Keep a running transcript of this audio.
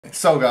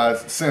So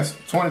guys, since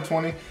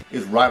 2020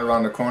 is right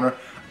around the corner,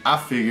 I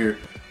figured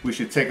we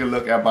should take a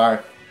look at my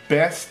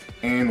best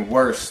and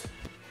worst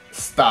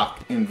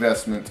stock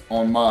investments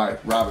on my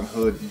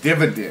Robinhood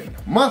dividend,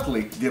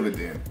 monthly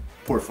dividend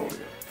portfolio.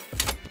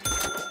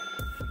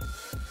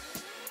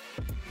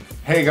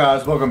 Hey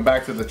guys, welcome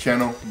back to the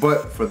channel.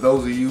 But for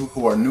those of you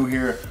who are new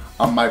here,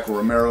 I'm Michael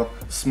Romero,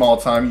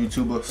 small-time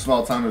YouTuber,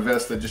 small-time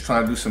investor, just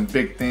trying to do some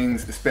big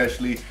things,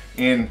 especially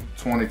in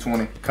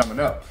 2020 coming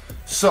up.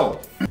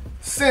 So,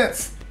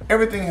 since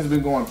everything has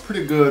been going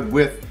pretty good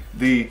with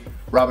the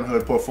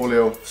Robinhood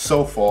portfolio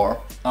so far,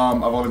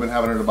 I've only been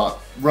having it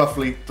about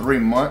roughly 3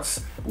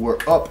 months. We're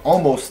up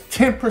almost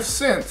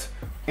 10%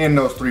 in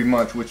those 3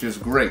 months, which is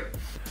great.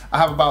 I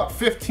have about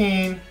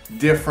 15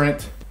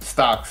 different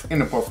stocks in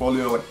the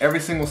portfolio, and every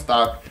single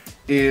stock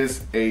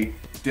is a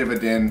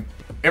dividend.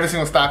 Every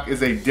single stock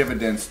is a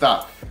dividend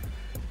stock.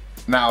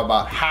 Now,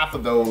 about half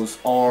of those,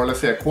 or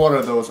let's say a quarter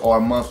of those, are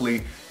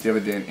monthly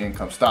dividend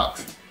income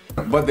stocks.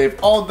 But they've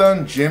all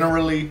done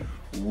generally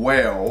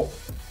well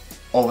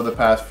over the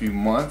past few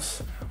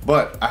months.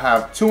 But I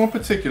have two in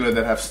particular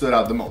that have stood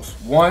out the most.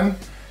 One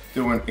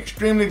doing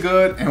extremely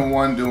good and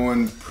one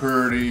doing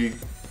pretty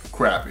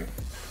crappy.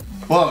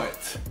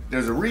 But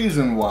there's a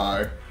reason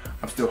why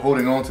I'm still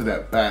holding on to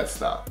that bad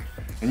stock,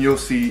 and you'll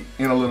see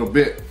in a little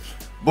bit.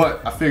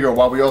 But I figure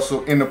while we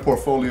also in the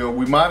portfolio,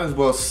 we might as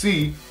well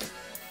see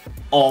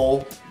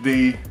all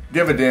the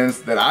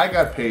dividends that I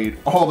got paid,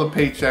 all the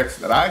paychecks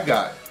that I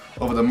got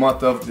over the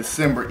month of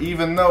December.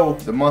 Even though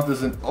the month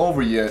isn't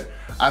over yet,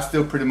 I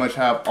still pretty much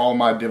have all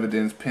my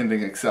dividends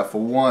pending except for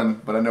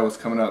one, but I know it's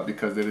coming up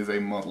because it is a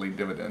monthly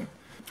dividend.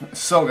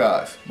 So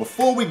guys,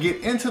 before we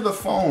get into the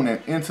phone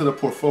and into the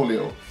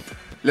portfolio,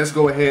 let's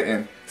go ahead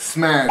and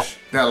smash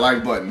that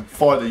like button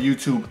for the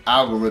YouTube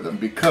algorithm,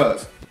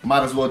 because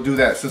might as well do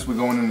that since we're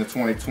going into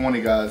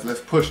 2020, guys.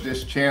 Let's push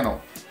this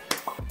channel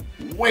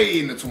way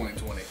into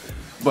 2020.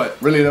 But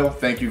really though,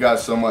 thank you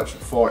guys so much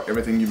for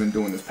everything you've been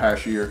doing this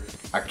past year.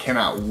 I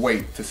cannot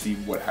wait to see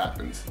what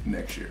happens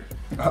next year.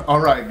 All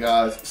right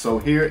guys, so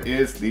here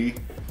is the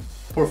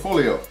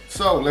portfolio.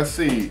 So let's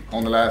see,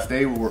 on the last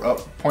day we were up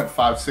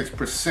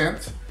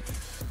 0.56%,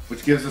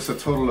 which gives us a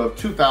total of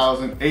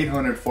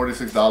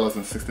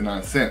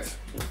 $2,846.69.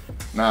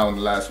 Now in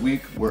the last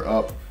week, we're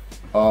up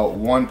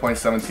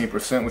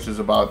 1.17%, which is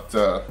about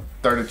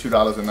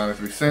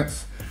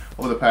 $32.93.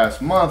 Over the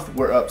past month,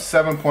 we're up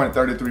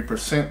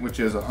 7.33%,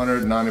 which is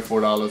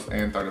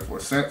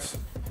 $194.34.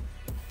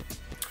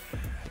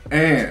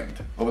 And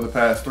over the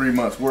past 3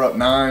 months, we're up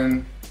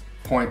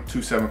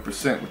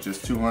 9.27%, which is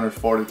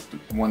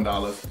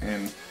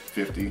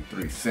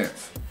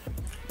 $241.53.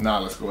 Now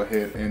let's go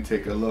ahead and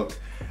take a look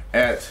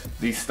at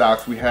these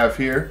stocks we have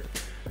here.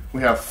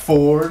 We have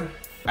Ford,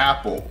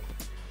 Apple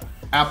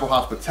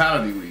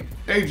Hospitality REIT,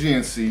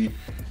 AGNC,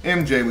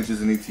 MJ, which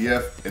is an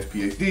ETF,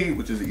 SPHD,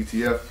 which is an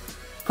ETF,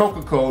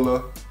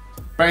 Coca-Cola,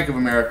 Bank of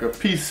America,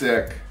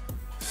 PSEC,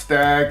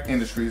 Stag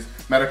Industries,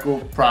 Medical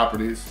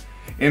Properties,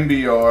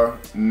 MBR,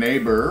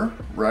 Neighbor,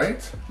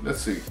 right? Let's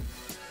see.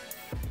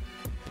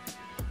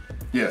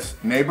 Yes,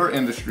 Neighbor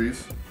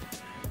Industries,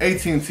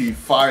 AT&T,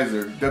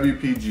 Pfizer,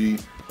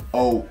 WPG,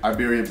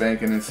 Iberia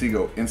Bank, and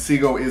Encego.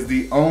 Encego is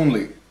the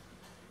only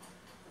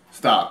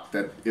stock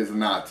that is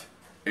not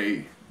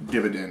a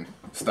dividend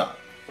stock.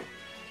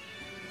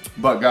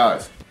 But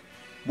guys,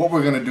 what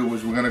we're gonna do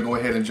is we're gonna go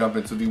ahead and jump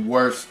into the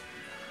worst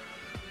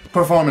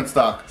performing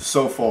stock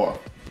so far.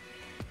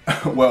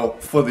 Well,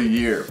 for the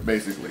year,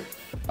 basically,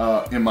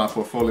 in my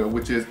portfolio,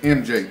 which is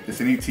MJ. It's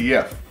an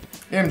ETF.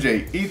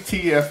 MJ,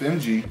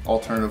 ETFMG,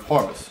 Alternative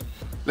Harvest.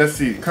 Let's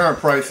see, current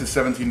price is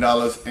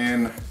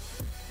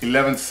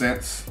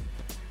 $17.11.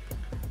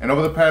 And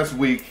over the past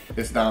week,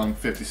 it's down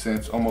 50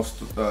 cents, almost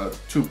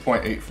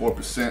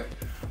 2.84%.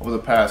 Over the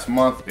past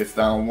month, it's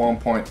down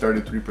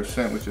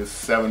 1.33%, which is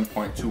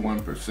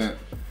 7.21%.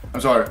 I'm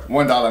sorry,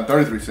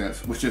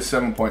 $1.33, which is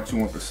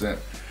 7.21%.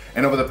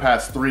 And over the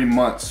past 3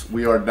 months,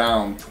 we are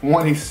down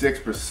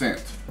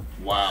 26%.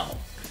 Wow,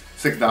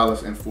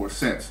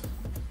 $6.04.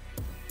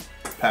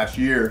 Past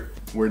year,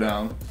 we're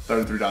down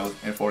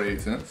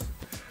 $33.48.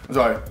 I'm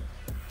sorry,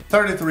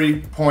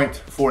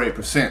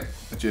 33.48%,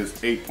 which is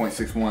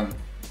 $8.61.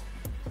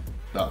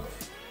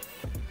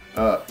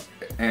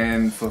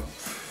 And for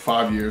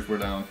 5 years we're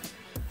down,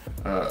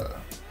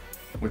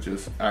 which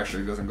is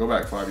actually doesn't go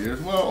back 5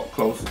 years, well,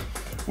 close.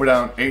 We're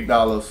down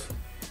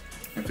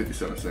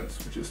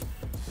 $8.57, which is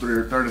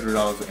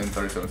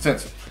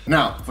 $33.37.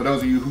 Now, for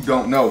those of you who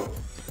don't know,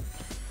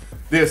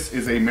 this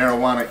is a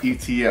marijuana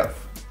ETF.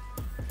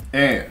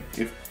 And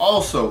if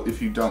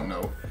you don't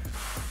know,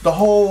 the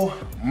whole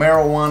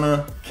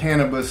marijuana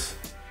cannabis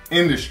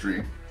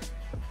industry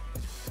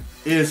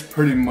is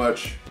pretty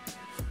much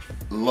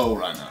low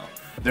right now.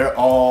 They're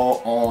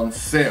all on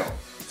sale.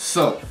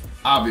 So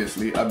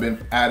obviously I've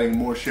been adding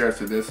more shares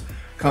to this.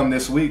 Come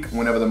this week,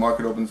 whenever the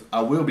market opens,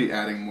 I will be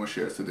adding more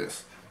shares to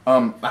this.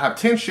 I have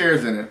 10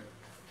 shares in it.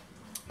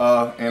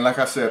 And like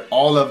I said,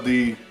 all of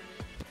the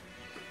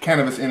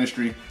cannabis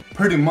industry,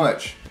 pretty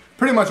much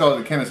all of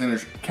the cannabis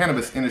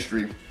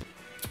industry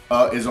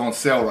is on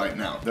sale right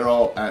now. They're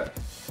all at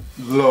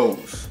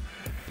lows.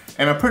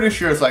 And I'm pretty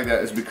sure it's like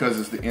that is because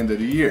it's the end of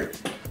the year.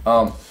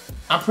 I'm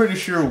pretty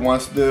sure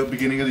once the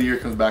beginning of the year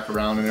comes back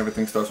around and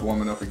everything starts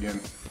warming up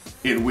again,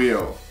 it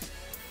will.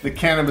 The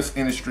cannabis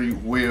industry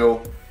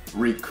will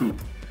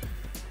recoup.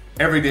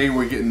 Every day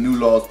we're getting new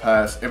laws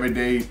passed. Every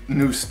day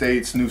new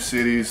states, new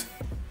cities,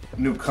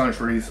 new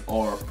countries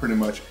are pretty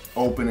much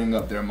opening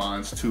up their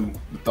minds to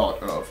the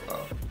thought of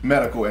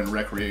medical and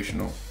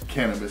recreational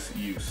cannabis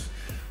use,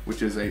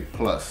 which is a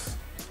plus.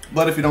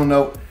 But if you don't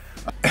know,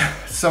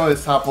 some of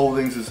its top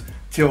holdings is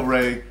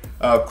Tilray,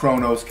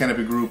 Kronos,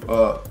 Canopy Group,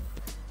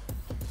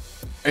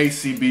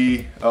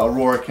 ACB,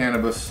 Aurora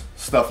Cannabis,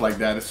 stuff like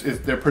that.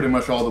 They're pretty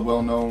much all the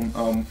well-known,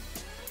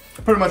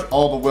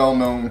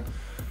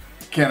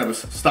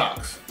 cannabis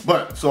stocks.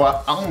 But so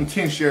I own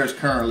 10 shares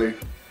currently,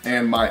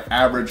 and my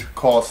average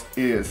cost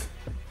is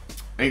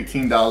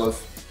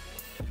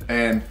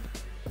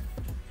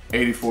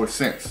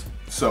 $18.84.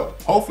 So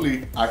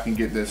hopefully I can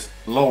get this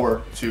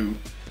lower to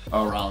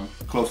around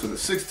closer to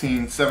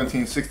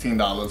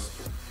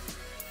 $16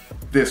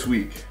 this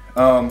week.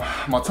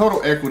 My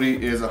total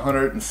equity is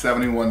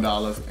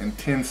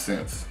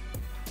 $171.10,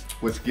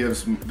 which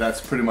gives, that's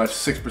pretty much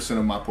 6%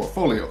 of my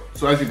portfolio.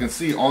 So as you can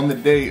see, on the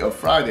day of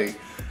Friday,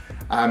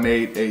 I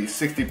made a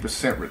 60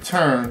 cent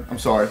return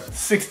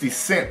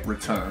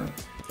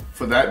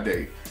for that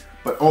day.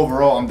 But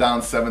overall, I'm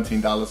down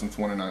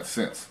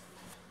 $17.29,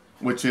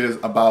 which is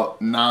about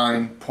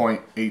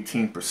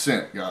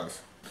 9.18%,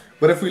 guys.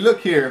 But if we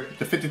look here,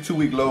 the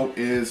 52-week low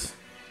is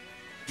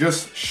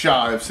just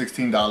shy of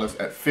 $16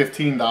 at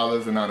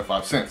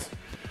 $15.95.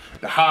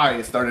 The high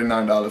is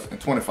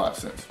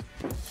 $39.25.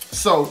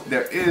 So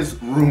there is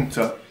room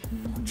to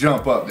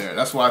jump up there.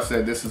 That's why I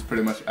said this is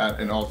pretty much at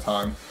an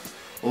all-time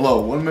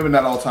low. Well, maybe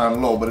not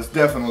all-time low, but it's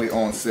definitely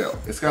on sale.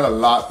 It's got a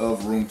lot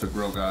of room to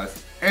grow,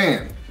 guys.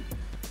 And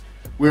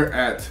we're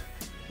at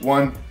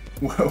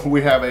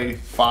we have a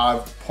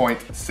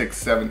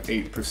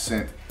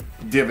 5.678%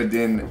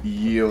 dividend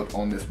yield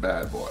on this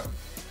bad boy.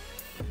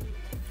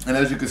 And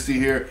as you can see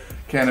here,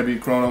 Canopy,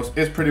 Kronos,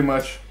 it's pretty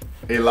much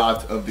a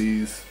lot of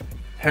these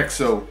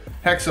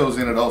hexos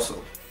in it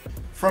also.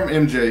 From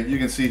MJ, you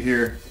can see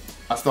here,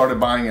 I started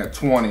buying at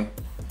 20,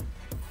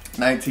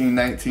 19,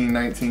 19,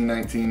 19,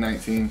 19,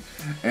 19,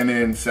 and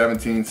then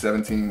 17,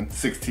 17,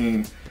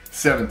 16,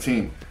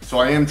 17. So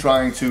I am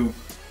trying to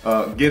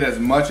get as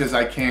much as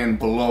I can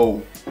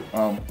below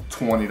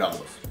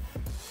 $20.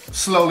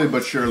 Slowly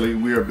but surely,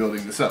 we are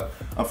building this up.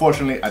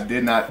 Unfortunately, I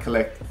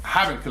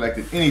haven't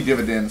collected any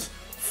dividends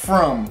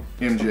from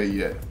MJ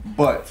yet,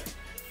 but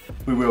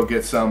we will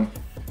get some,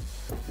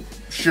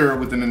 sure,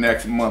 within the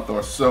next month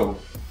or so.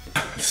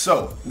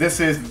 So this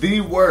is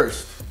the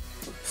worst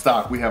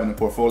stock we have in the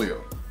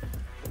portfolio.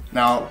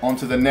 Now on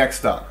to the next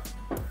stock.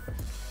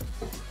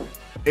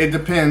 It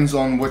depends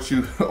on what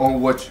do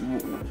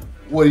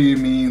you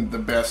mean the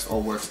best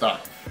or worst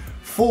stock.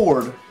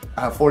 Ford,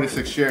 I have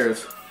 46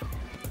 shares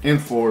in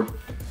Ford.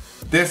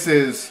 This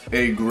is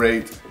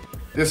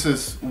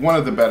one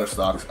of the better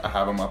stocks I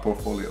have in my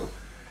portfolio.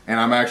 And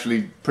I'm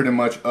actually pretty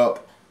much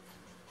up.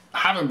 I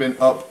haven't been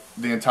up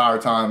the entire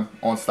time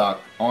on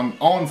stock,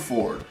 on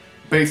Ford,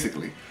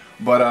 basically.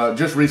 But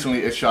just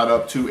recently it shot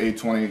up to a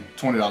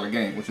 $20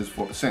 gain, which is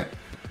 4%.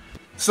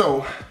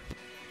 So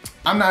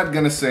I'm not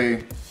gonna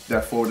say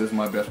that Ford is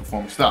my best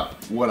performing stock.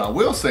 What I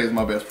will say is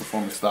my best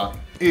performing stock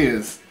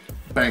is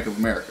Bank of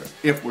America,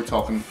 if we're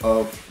talking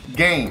of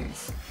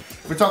gains.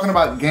 If we're talking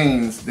about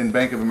gains, then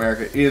Bank of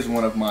America is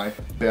one of my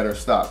better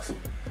stocks.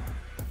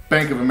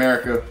 Bank of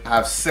America, I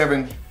have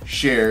 7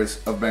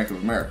 shares of Bank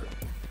of America.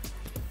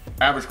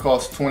 Average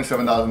cost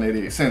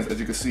 $27.88. As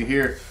you can see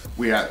here,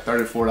 we at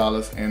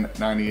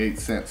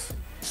 $34.98.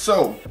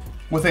 So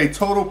with a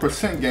total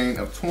percent gain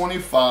of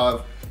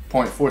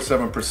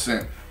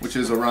 25.47%, which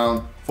is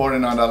around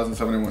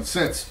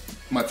 $49.71,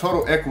 my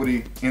total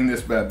equity in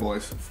this bad boy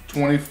is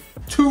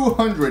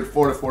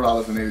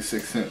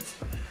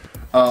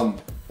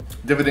 $244.86.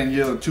 Dividend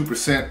yield of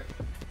 2%,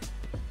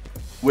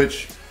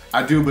 which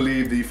I do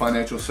believe the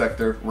financial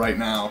sector right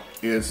now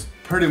is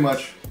pretty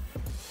much,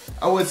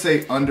 I would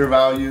say,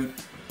 undervalued,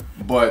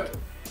 but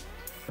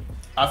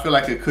I feel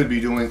like it could be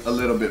doing a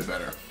little bit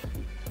better.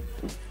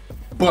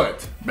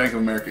 But Bank of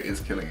America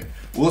is killing it.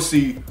 We'll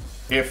see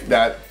if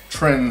that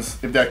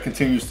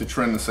continues to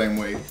trend the same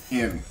way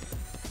in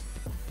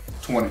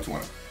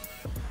 2020.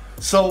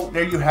 So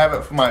there you have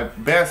it for my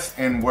best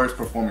and worst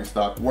performing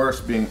stock.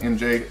 Worst being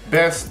MJ,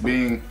 best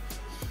being,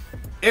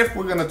 if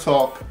we're gonna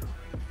talk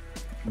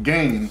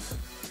gains,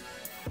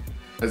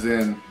 as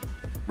in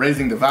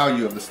raising the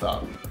value of the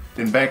stock,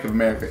 then Bank of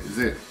America is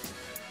it.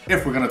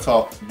 If we're gonna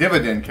talk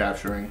dividend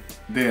capturing,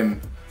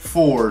 then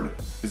Ford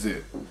is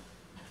it. And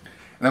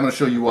I'm gonna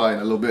show you why in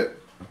a little bit.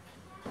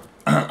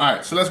 All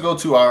right, so let's go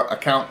to our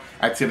account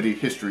activity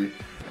history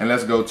and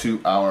let's go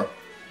to our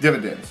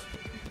dividends.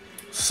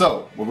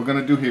 So what we're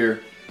gonna do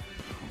here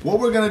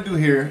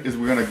is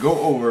we're gonna go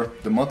over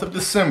the month of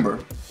December.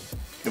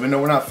 Even though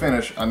we're not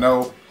finished, I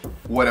know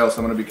what else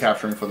I'm going to be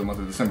capturing for the month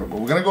of December. But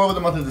we're going to go over the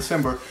month of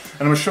December,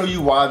 and I'm going to show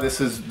you why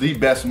this is the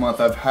best month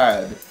I've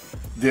had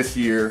this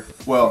year.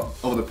 Well,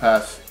 over the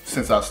past,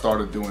 since I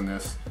started doing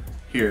this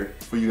here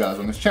for you guys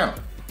on this channel.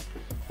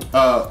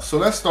 So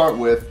let's start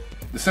with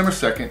December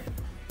 2nd,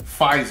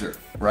 Pfizer,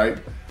 right?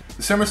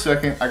 December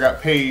 2nd, I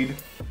got paid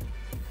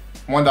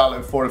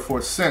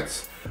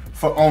 $1.44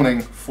 for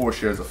owning 4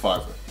 shares of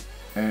Pfizer.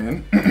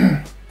 And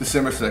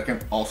December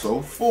 2nd,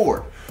 also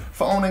Ford,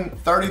 for owning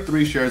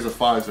 33 shares of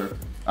Pfizer.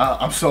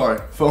 I'm sorry,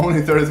 for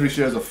owning 33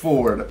 shares of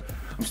Ford.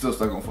 I'm still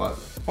stuck on Pfizer.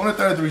 For owning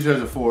 33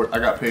 shares of Ford, I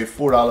got paid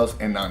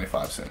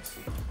 $4.95.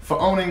 For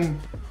owning,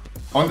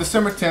 on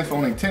December 10th, for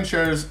owning 10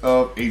 shares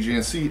of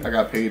AGNC, I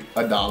got paid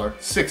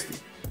 $1.60.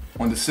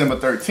 On December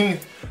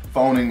 13th,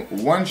 for owning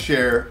 1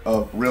 share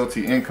of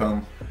Realty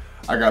Income,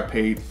 I got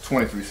paid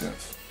 23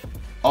 cents.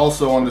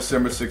 Also on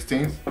December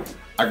 16th,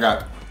 I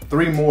got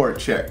 3 more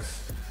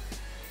checks.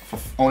 For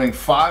owning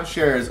 5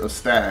 shares of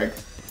Stag,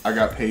 I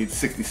got paid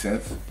 60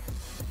 cents.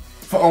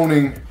 For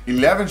owning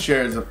 11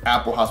 shares of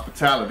Apple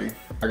Hospitality,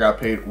 I got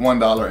paid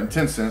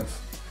 $1.10.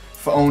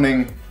 For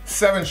owning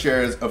 7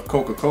 shares of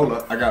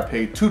Coca-Cola, I got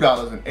paid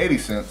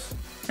 $2.80.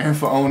 And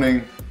for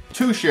owning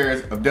 2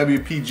 shares of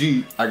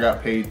WPG, I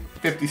got paid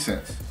 50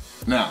 cents.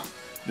 Now,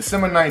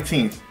 December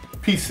 19th,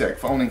 PSEC,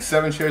 for owning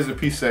 7 shares of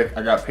PSEC,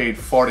 I got paid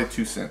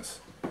 42 cents.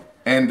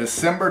 And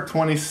December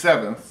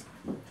 27th,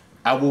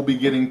 I will be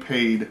getting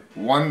paid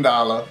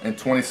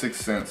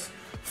 $1.26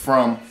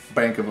 from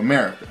Bank of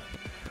America.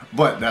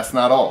 But that's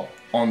not all.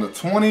 On the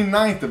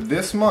 29th of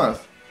this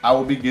month, I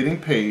will be getting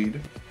paid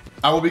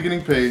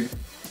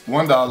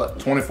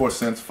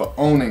 $1.24 for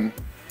owning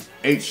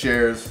 8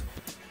 shares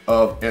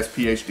of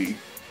SPHD.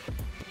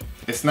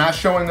 It's not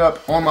showing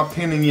up on my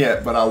pending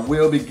yet, but I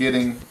will be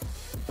getting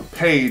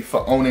paid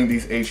for owning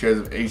these 8 shares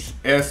of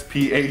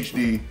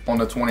SPHD on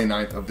the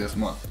 29th of this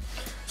month.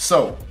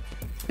 So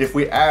if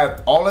we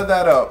add all of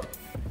that up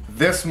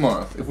this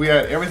month, if we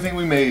add everything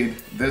we made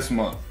this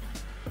month,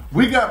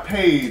 we got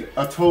paid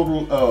a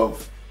total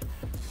of,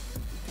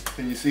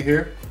 can you see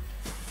here?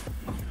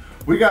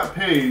 We got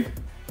paid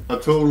a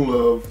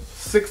total of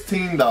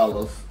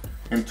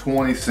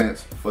 $16.20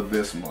 for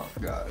this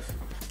month, guys.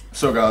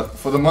 So guys,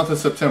 for the month of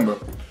September,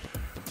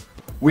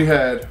 we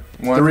had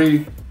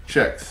 4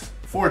 checks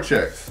for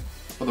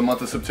the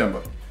month of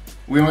September.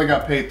 We only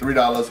got paid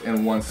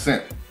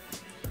 $3.01.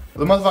 For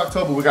the month of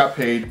October, we got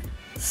paid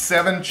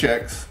 7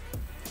 checks,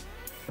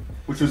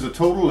 which was a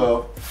total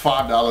of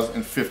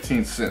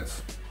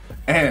 $5.15.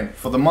 And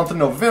for the month of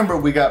November,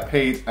 we got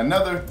paid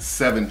another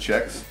 7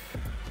 checks,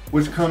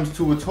 which comes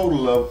to a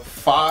total of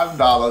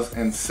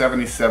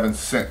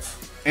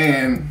 $5.77.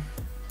 And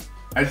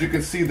as you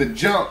can see, the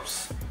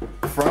jumps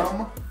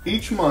from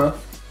each month,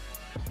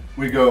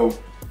 we go,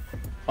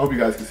 I hope you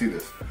guys can see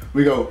this.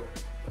 We go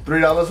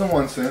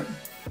 $3.01,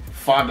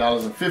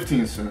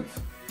 $5.15,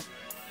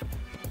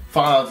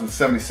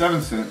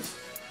 $5.77,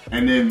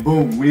 and then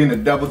boom, we in the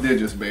double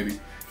digits, baby.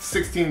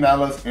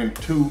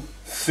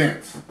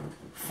 $16.02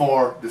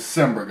 for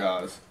December,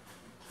 guys.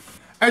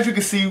 As you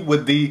can see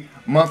with the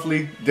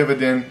monthly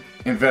dividend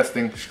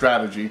investing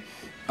strategy,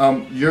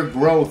 your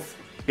growth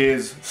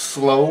is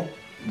slow,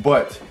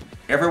 but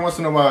every once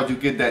in a while you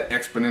get that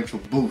exponential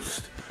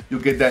boost.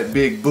 You'll get that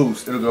big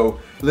boost. It'll go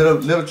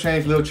little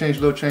change, little change,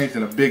 little change,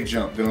 then a big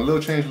jump. Then a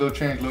little change, little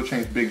change, little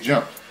change, big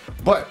jump.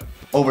 But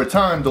over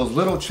time, those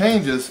little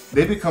changes,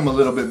 they become a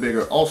little bit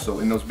bigger also,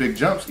 and those big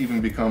jumps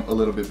even become a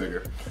little bit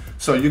bigger.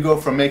 So you go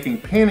from making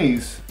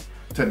pennies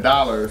to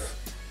dollars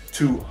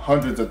to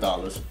hundreds of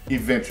dollars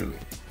eventually,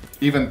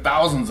 even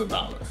thousands of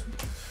dollars.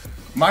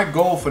 My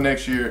goal for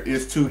next year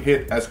is to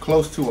hit as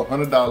close to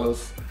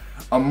 $100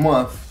 a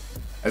month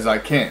as I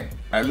can,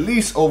 at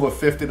least over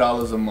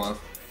 $50 a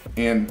month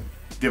in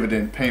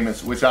dividend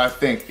payments, which I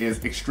think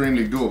is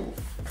extremely doable.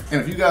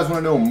 And if you guys want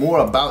to know more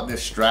about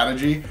this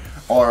strategy,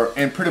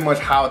 and pretty much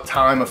how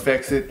time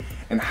affects it,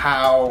 and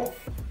how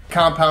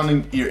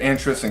compounding your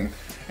interest and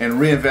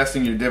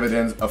reinvesting your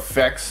dividends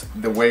affects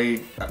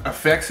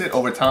it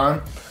over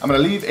time, I'm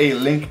gonna leave a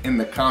link in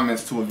the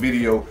comments to a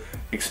video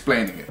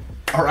explaining it.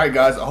 All right,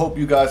 guys, I hope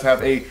you guys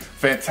have a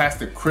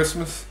fantastic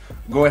Christmas.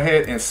 Go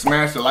ahead and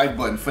smash the like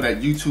button for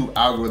that YouTube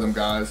algorithm,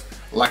 guys.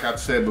 Like I've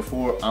said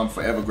before, I'm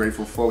forever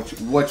grateful for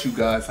what you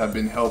guys have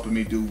been helping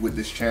me do with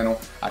this channel.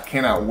 I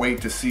cannot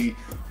wait to see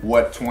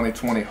what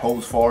 2020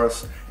 holds for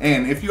us.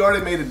 And if you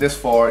already made it this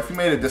far,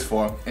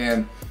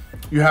 and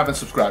you haven't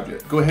subscribed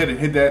yet, go ahead and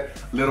hit that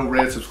little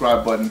red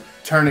subscribe button,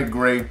 turn it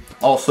gray.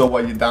 Also,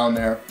 while you're down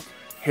there,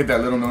 hit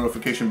that little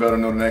notification bell to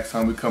know the next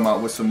time we come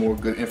out with some more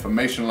good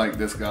information like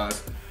this,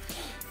 guys.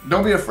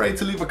 Don't be afraid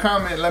to leave a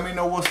comment. Let me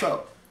know what's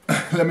up.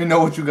 Let me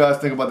know what you guys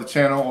think about the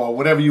channel, or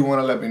whatever you want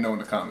to let me know in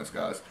the comments,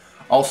 guys.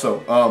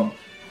 Also,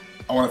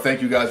 I want to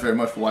thank you guys very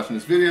much for watching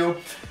this video.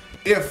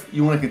 If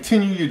you want to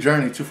continue your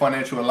journey to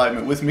financial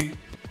enlightenment with me,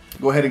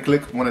 go ahead and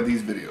click one of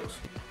these videos.